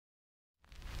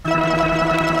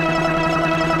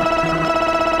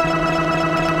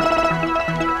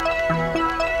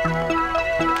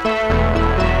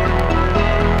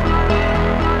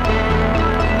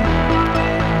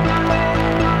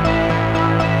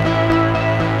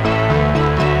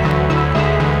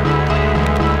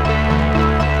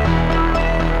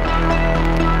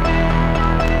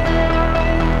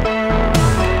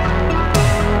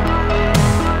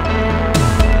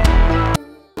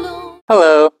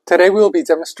Today we will be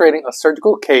demonstrating a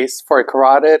surgical case for a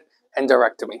carotid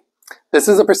endarterectomy. This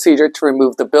is a procedure to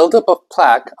remove the buildup of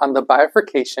plaque on the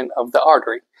bifurcation of the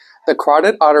artery. The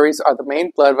carotid arteries are the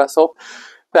main blood vessel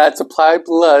that supply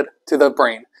blood to the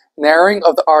brain. Narrowing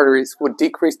of the arteries would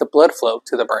decrease the blood flow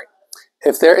to the brain.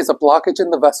 If there is a blockage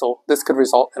in the vessel, this could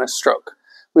result in a stroke.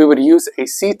 We would use a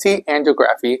CT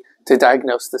angiography to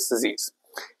diagnose this disease.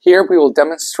 Here we will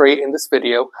demonstrate in this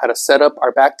video how to set up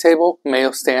our back table,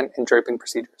 Mayo stand, and draping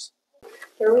procedures.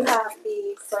 Here we have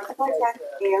the surgical tech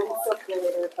and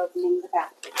circulator opening the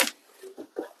back.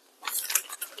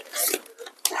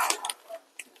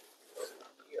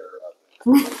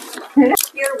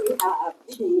 Here we have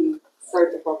the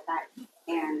surgical tech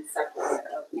and circulator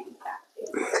opening the back.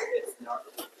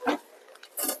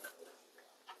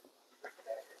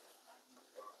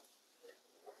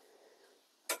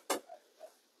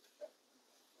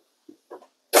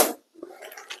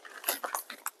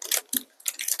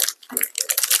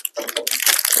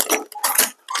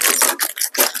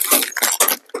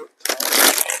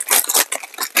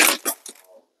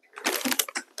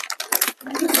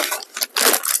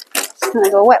 I'm gonna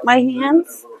go wet my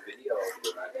hands.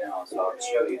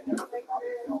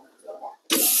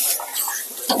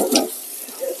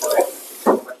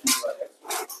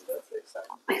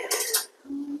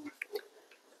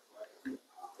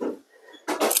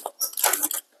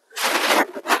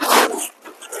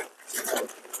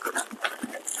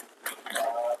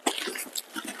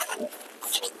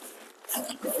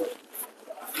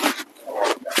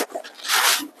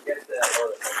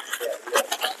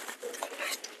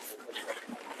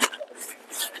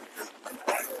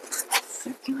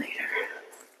 Circulator.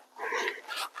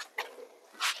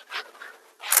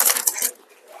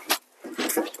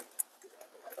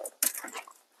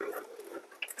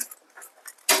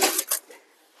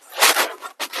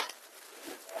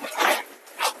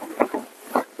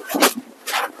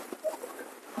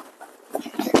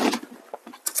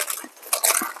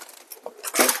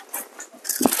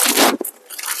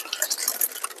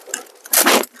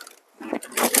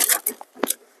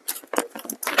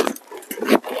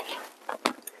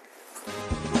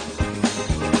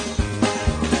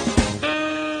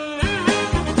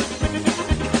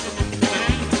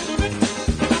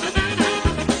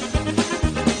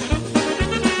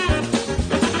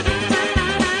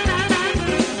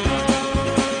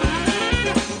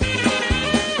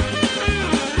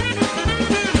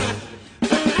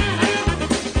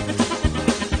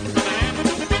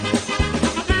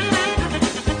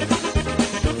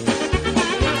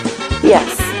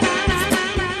 Yes.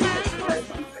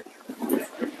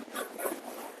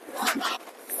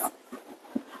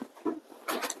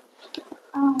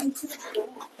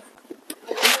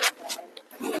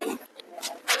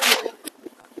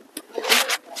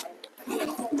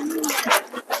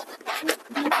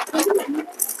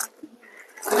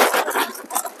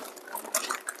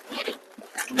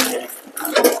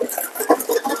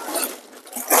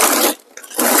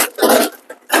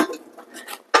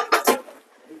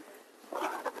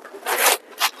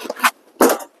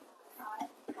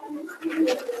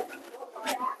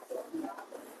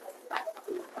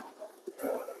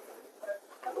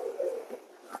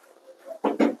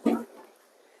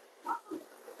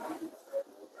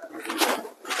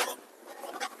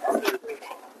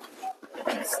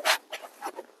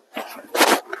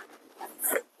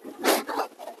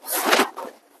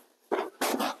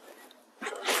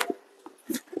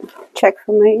 Check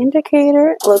for my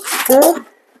indicator. It looks good.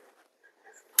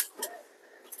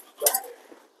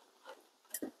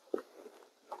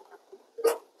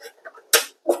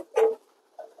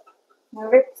 No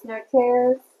rips, no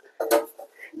tears,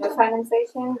 no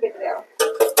condensation, good to go.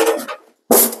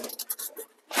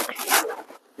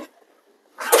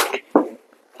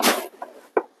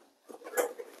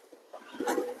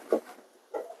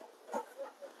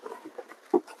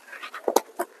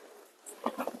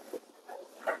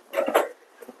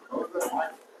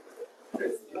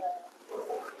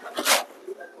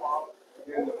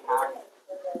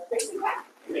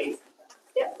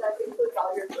 Yep, that includes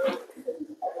all your food.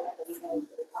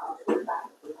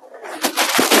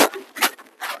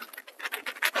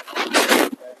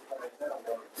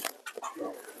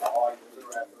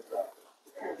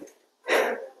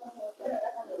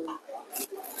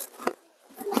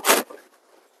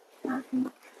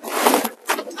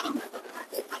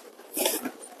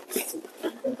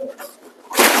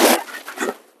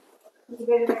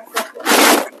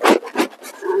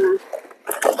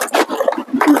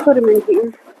 Put them in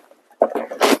here.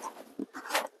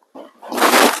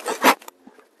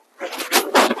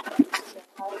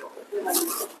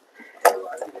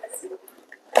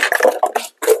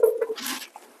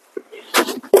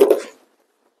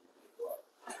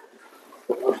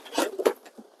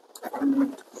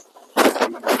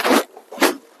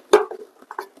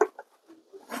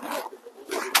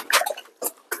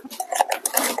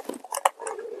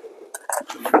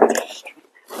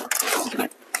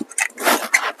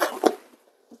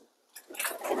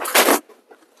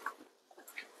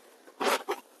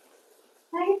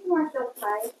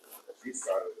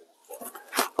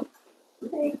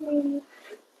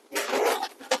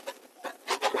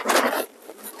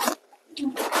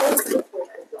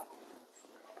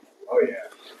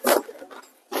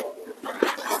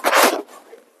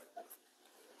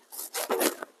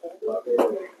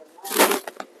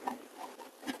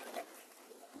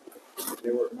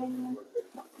 Swish.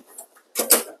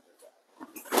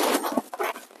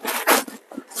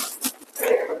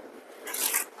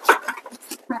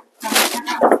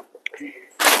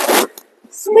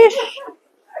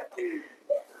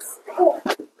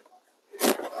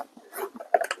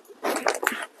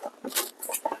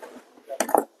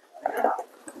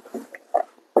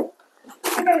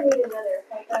 I'm gonna need another.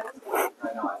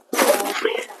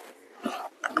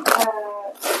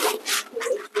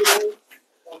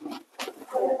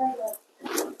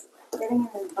 Getting in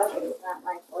his bucket is not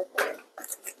my forte.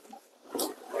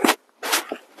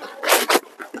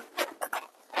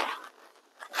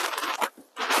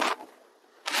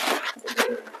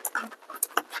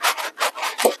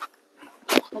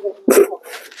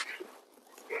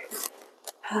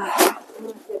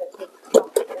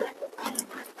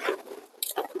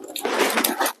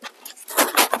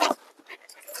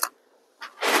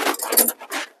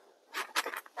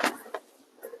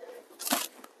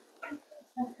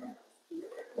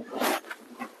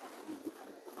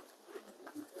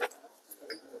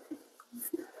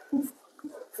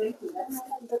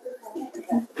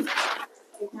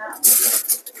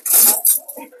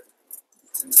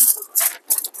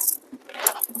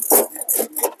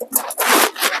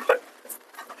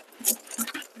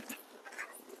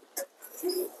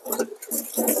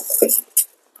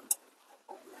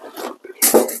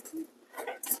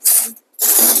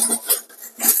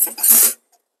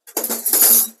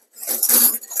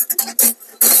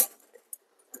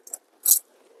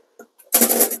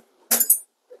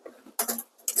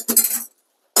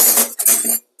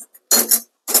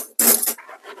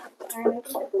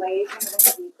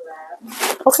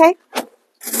 Okay.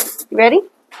 You ready?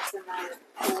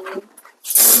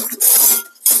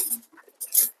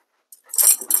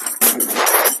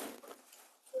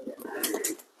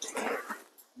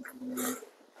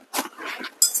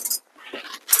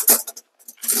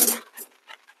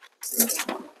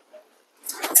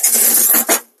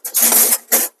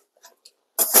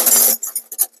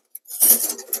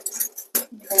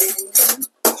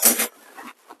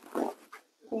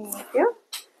 Thank you.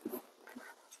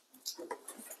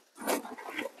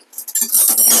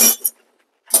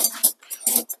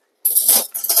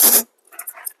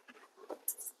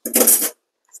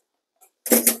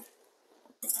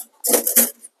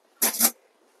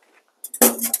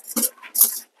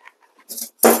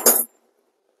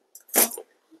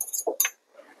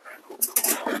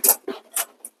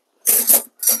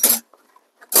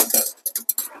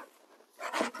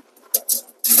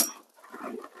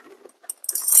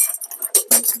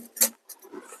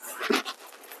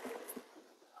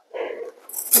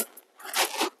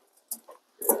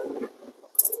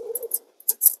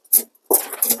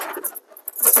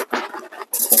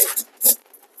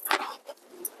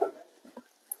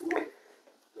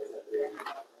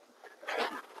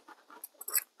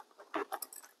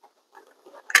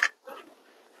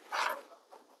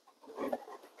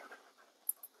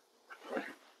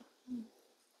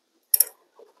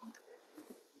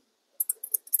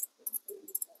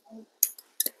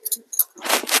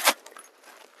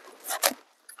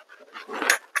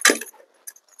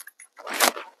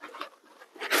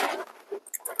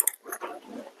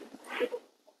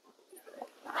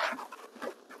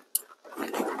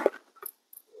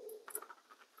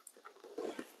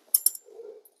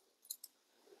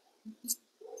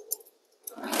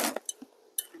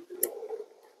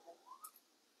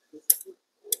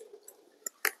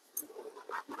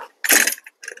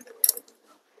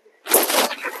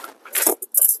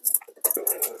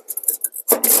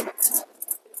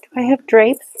 Do I have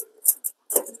drapes?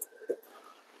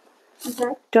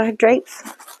 Okay. Do I have drapes?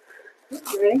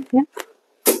 You ready? Yeah.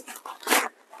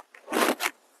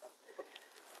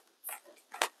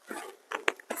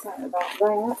 Sorry about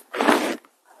that.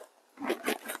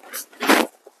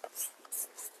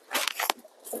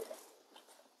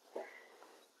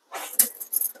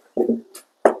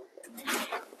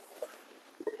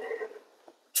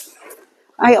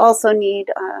 I also need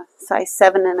a size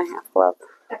 7.5 glove.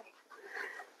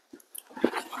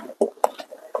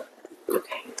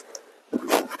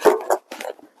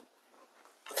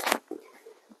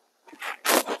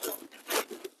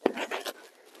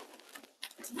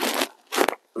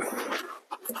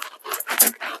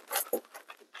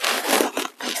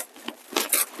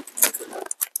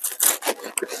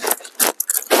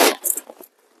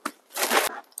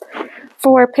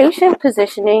 For patient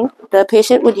positioning, the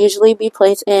patient would usually be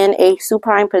placed in a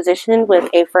supine position with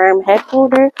a firm head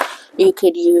holder. You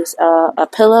could use a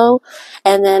pillow.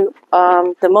 And then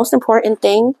the most important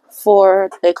thing for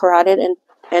the carotid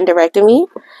endarterectomy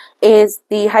is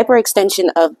the hyperextension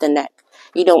of the neck.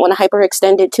 You don't want to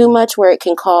hyperextend it too much where it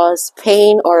can cause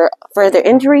pain or further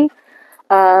injury.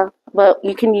 But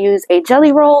you can use a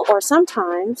jelly roll, or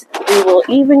sometimes we will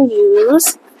even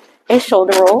use a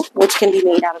shoulder roll, which can be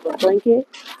made out of a blanket,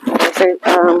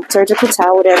 surgical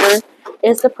towel, whatever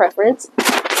is the preference.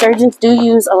 Surgeons do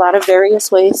use a lot of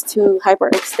various ways to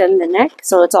hyperextend the neck,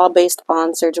 so it's all based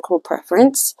on surgical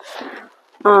preference.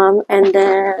 And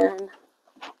then,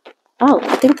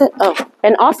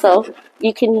 and also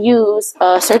you can use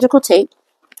surgical tape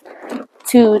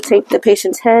to tape the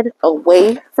patient's head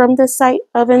away from the site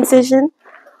of incision.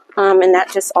 And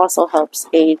that just also helps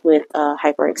aid with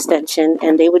hyperextension.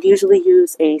 And they would usually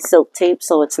use a silk tape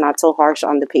so it's not so harsh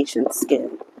on the patient's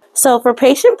skin. So for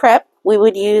patient prep, we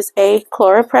would use a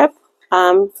ChloraPrep.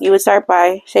 You would start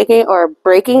by shaking or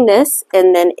breaking this,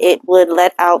 and then it would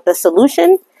let out the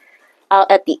solution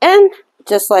out at the end,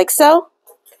 just like so.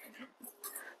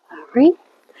 All right.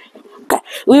 Okay.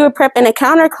 We would prep in a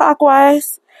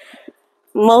counterclockwise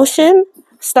motion,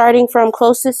 starting from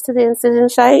closest to the incision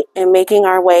site and making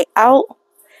our way out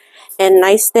in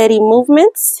nice steady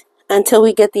movements until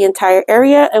we get the entire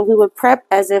area. And we would prep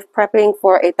as if prepping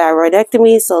for a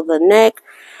thyroidectomy, so the neck,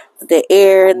 the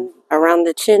air around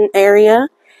the chin area,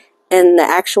 and the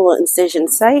actual incision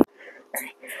site.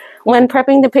 When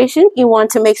prepping the patient, you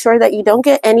want to make sure that you don't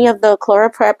get any of the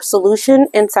ChloraPrep solution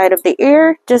inside of the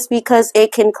ear, just because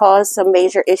it can cause some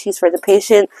major issues for the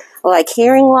patient, like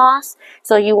hearing loss.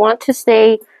 So you want to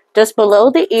stay just below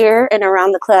the ear and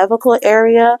around the clavicle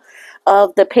area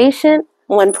of the patient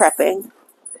when prepping.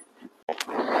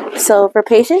 So for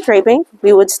patient draping,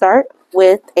 we would start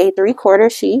with a 3/4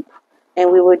 sheet,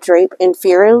 and we would drape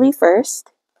inferiorly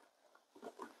first.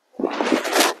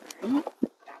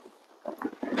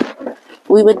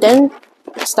 We would then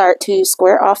start to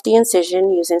square off the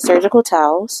incision using surgical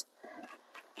towels.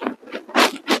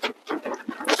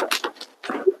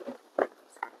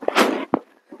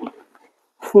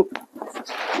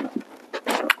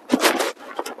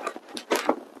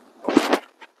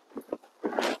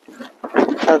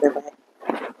 Other way.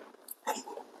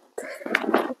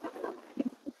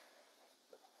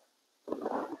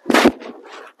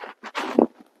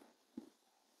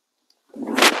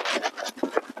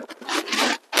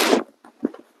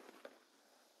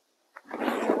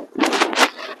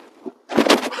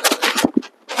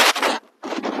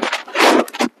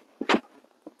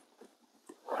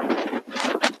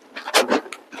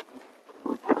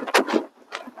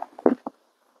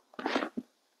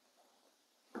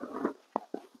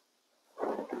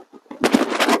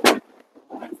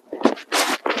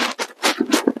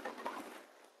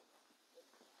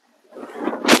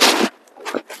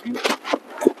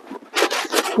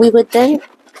 We would then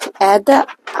add the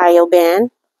IO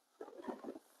band.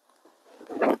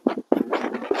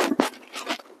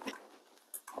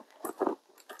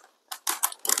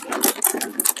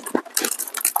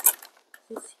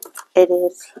 It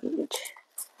is huge.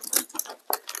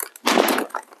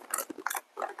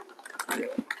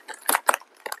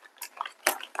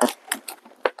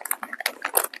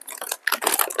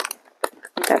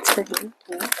 That's for him.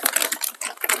 Yeah.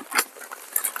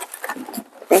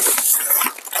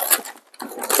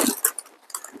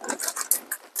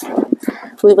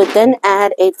 We would then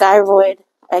add a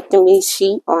thyroidectomy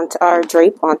sheet onto our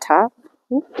drape on top.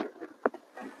 Yeah.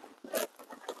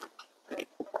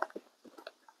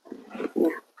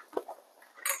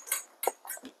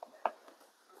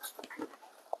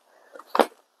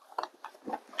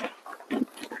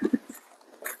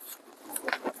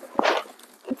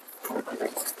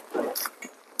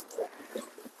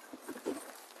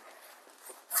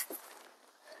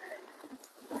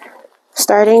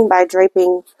 Starting by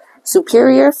draping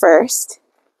superior first,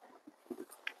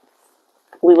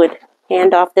 we would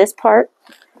hand off this part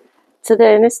to the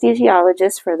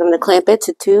anesthesiologist for them to clamp it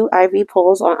to 2 IV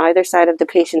poles on either side of the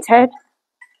patient's head.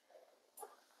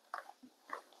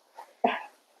 Got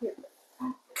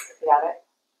it.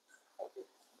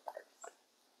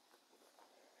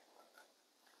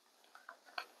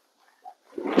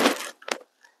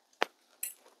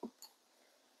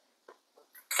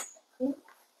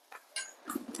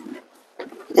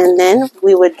 And then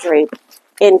we would drape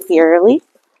inferiorly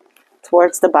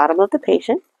towards the bottom of the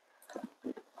patient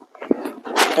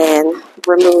and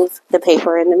remove the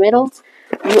paper in the middle.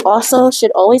 You also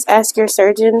should always ask your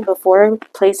surgeon before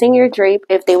placing your drape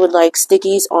if they would like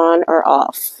stickies on or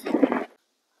off.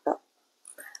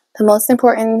 The most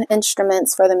important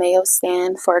instruments for the Mayo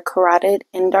stand for carotid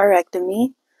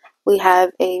endarterectomy. We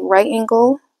have a right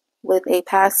angle with a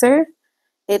passer.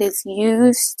 It is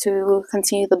used to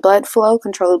continue the blood flow,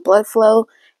 control the blood flow,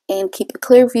 and keep a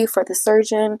clear view for the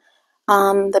surgeon.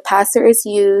 The passer is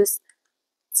used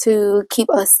to keep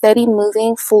a steady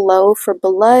moving flow for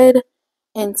blood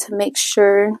and to make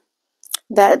sure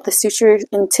that the suture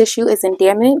and tissue isn't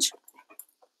damaged.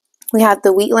 We have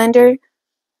the Wheatlander.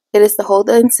 It is to hold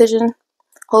the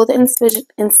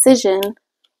incision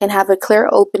and have a clear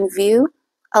open view,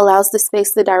 allows the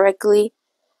space to directly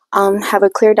have a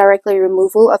clear directly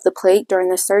removal of the plate during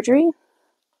the surgery.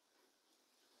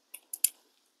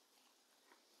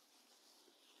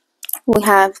 We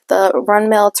have the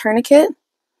Runmel tourniquet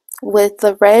with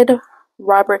the red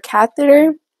rubber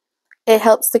catheter. It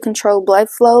helps to control blood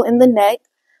flow in the neck.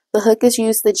 The hook is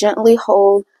used to gently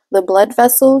hold the blood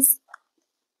vessels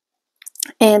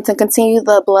and to continue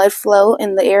the blood flow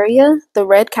in the area. The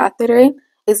red catheter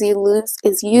is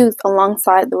used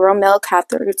alongside the Runmel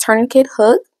catheter tourniquet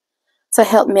hook to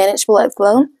help manage blood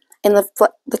flow. And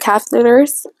the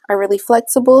catheters are really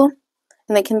flexible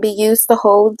and they can be used to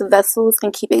hold the vessels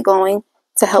and keep it going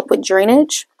to help with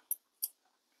drainage.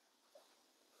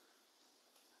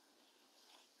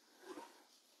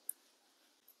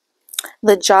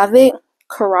 The Javik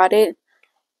carotid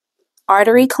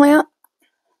artery clamp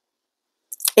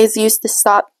is used to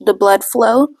stop the blood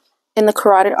flow in the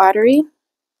carotid artery.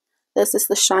 This is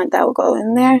the shunt that will go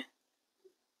in there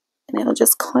and it'll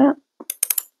just clamp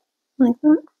like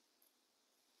that.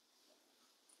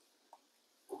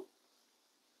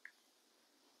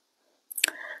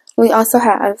 We also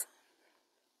have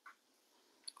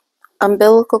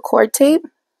umbilical cord tape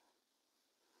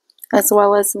as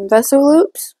well as some vessel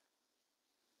loops.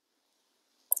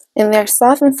 And they're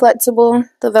soft and flexible.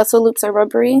 The vessel loops are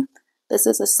rubbery. This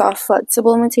is a soft,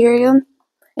 flexible material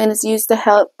and it's used to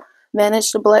help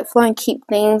manage the blood flow and keep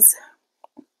things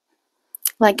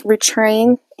like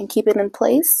retrain and keep it in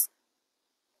place.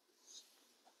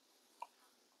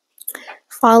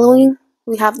 Following,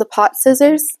 we have the pot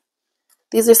scissors.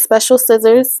 These are special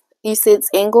scissors. You see it's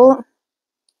angled.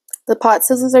 The pot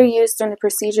scissors are used during the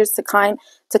procedures to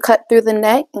cut through the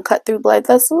neck and cut through blood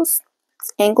vessels.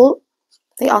 It's angled.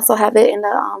 They also have it in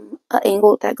an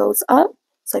angle that goes up.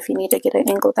 So if you need to get an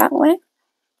angle that way.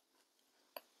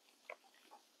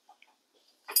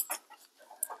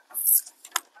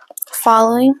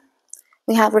 Following,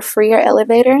 we have a freer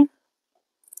elevator.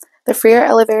 The freer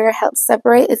elevator helps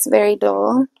separate. It's very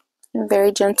dull and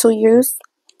very gentle use.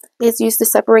 It's used to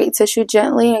separate tissue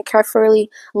gently and carefully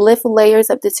lift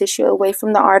layers of the tissue away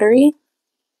from the artery.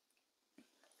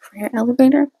 Freer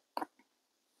elevator.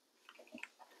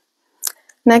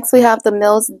 Next, we have the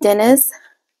Mills-Dennis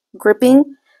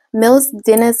gripping.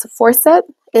 Mills-Dennis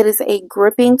forceps. It is a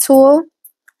gripping tool.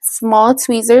 Small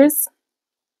tweezers.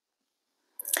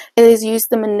 It is used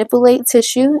to manipulate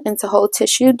tissue and to hold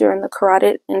tissue during the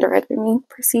carotid endarterectomy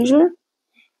procedure.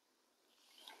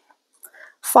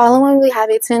 Following, we have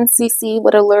a 10 cc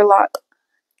with a Lurlock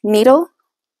needle.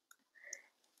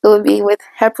 It would be with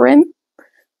heparin.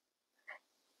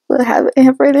 We'll have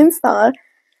heparin installed.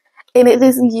 And it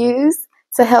is used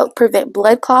to help prevent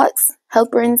blood clots.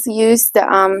 Heparin's used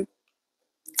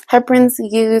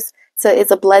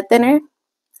is a blood thinner.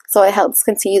 So it helps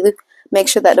continue to make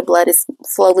sure that the blood is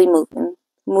slowly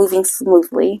moving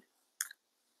smoothly.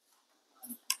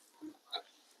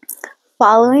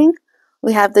 Following,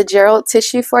 we have the Gerald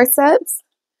tissue forceps.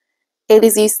 It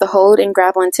is used to hold and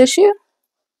grab on tissue.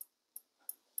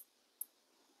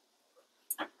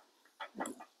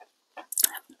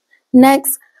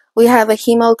 Next, we have a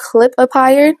hemo clip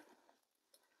applier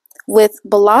with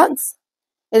blocks.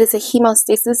 It is a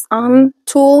hemostasis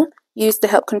tool used to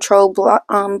help control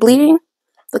bleeding.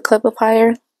 The clip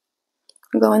applier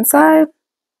will go inside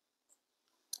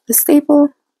the staple,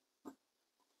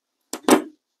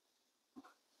 and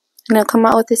it'll come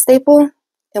out with the staple,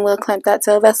 and we'll clamp that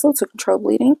to a vessel to control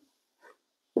bleeding.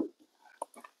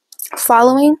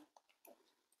 Following,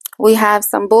 we have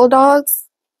some bulldogs.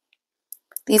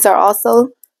 These are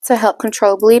also to help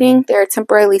control bleeding. They are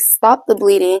temporarily stop the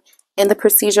bleeding in the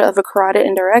procedure of a carotid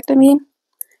endarterectomy.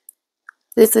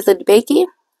 This is a DeBakey.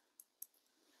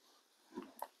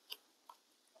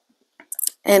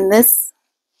 And this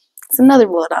is another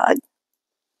bulldog.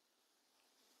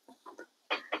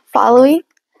 Following,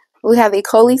 we have a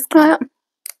Coley's clamp.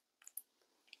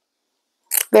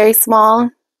 Very small,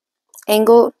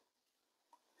 angled.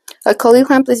 A Coley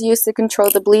clamp is used to control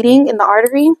the bleeding in the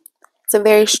artery. It's a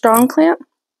very strong clamp.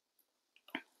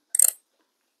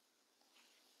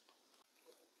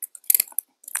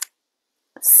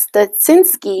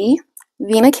 Statinsky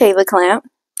vena cava clamp.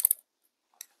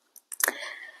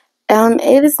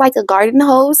 It is like a garden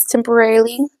hose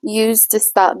temporarily used to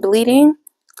stop bleeding,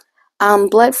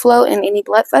 blood flow in any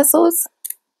blood vessels.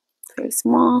 Very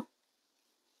small.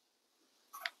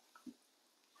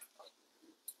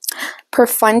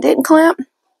 Perfundant clamp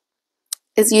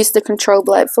is used to control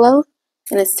blood flow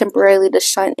and is temporarily to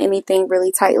shunt anything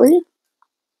really tightly.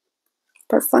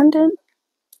 Perfundant.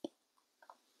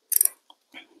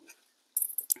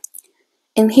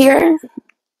 And here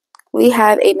we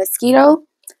have a mosquito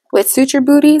with suture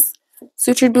booties.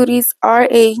 Suture booties are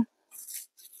a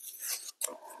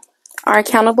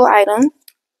countable item.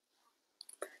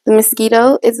 The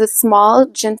mosquito is a small,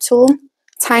 gentle,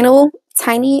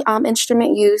 tiny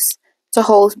instrument used to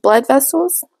hold blood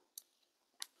vessels.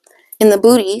 And the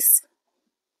booties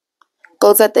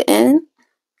goes at the end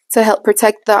to help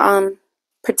protect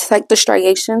the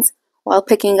striations while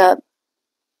picking up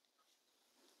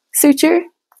suture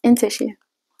and tissue.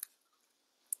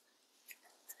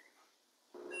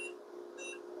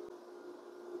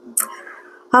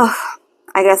 Oh,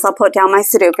 I guess I'll put down my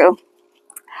Sudoku.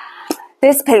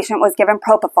 This patient was given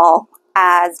propofol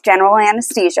as general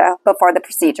anesthesia before the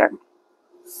procedure.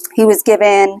 He was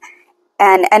given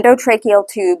an endotracheal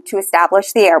tube to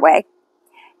establish the airway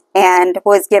and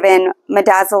was given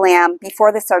midazolam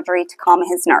before the surgery to calm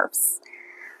his nerves.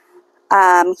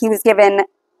 He was given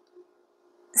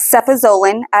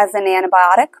cefazolin as an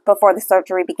antibiotic before the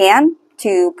surgery began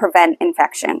to prevent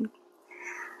infection.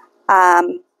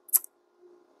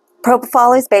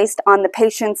 Propofol is based on the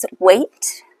patient's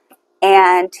weight,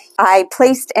 and I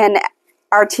placed an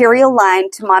arterial line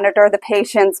to monitor the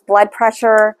patient's blood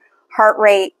pressure, heart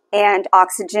rate, and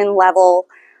oxygen level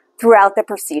throughout the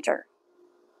procedure.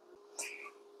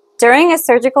 During a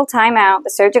surgical timeout, the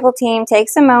surgical team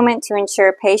takes a moment to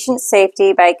ensure patient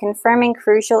safety by confirming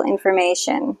crucial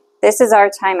information. This is our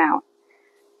timeout.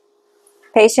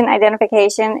 Patient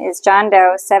identification is John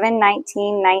Doe,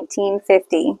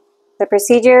 7/19/1950. The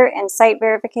procedure and site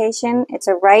verification, it's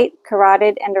a right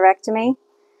carotid endarterectomy.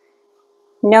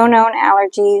 No known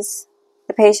allergies.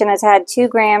 The patient has had 2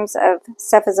 grams of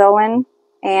cefazolin,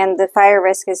 and the fire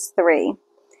risk is 3.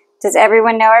 Does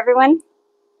everyone know everyone?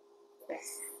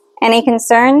 Any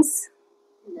concerns?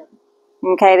 No.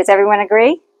 Okay, does everyone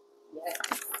agree?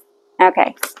 Yes.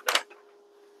 Okay.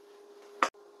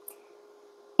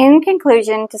 In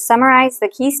conclusion, to summarize the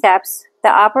key steps, the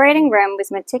operating room was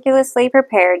meticulously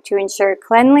prepared to ensure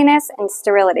cleanliness and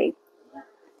sterility.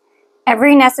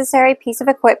 Every necessary piece of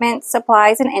equipment,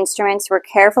 supplies, and instruments were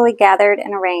carefully gathered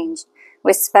and arranged,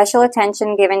 with special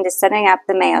attention given to setting up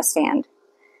the Mayo stand.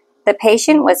 The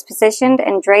patient was positioned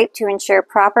and draped to ensure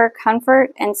proper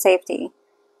comfort and safety.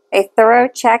 A thorough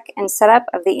check and setup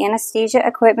of the anesthesia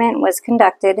equipment was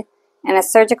conducted, and a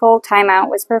surgical timeout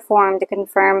was performed to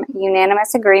confirm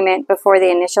unanimous agreement before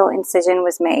the initial incision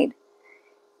was made.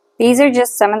 These are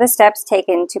just some of the steps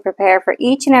taken to prepare for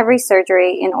each and every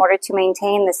surgery in order to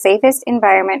maintain the safest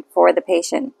environment for the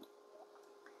patient.